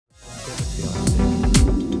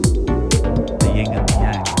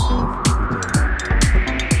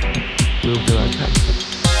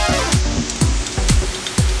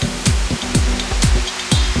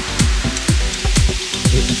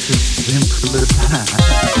of that.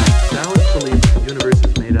 Taoists believe that the universe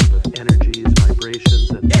is made up of energies, vibrations,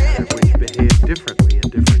 and matter which behave differently in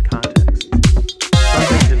different contexts.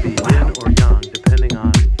 Something can be yin or yang depending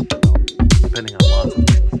on lots of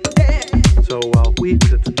things. So while wheat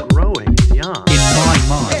that's growing is yang, In my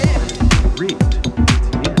mind, reaped it's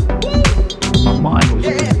yin. my mind was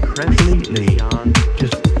completely Yang,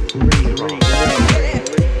 just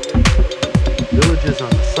villages on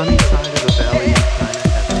the sunny side of the valley in China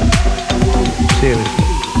have seriously.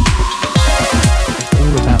 It's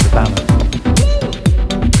all about the balance.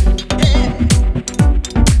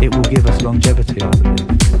 It will give us longevity, I believe.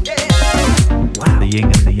 The yin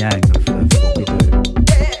and the yang of what we do.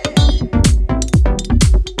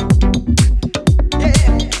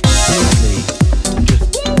 Simply just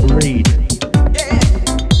read.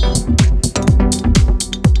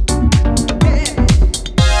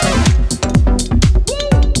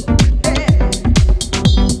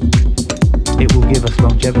 It will give us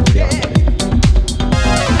longevity, I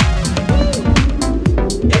believe.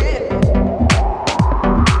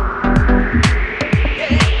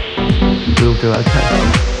 We'll do okay.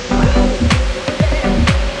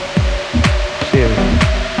 Seriously.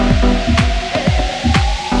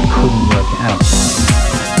 Couldn't work it out.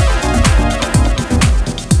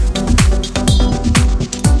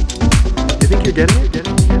 You think you're getting it?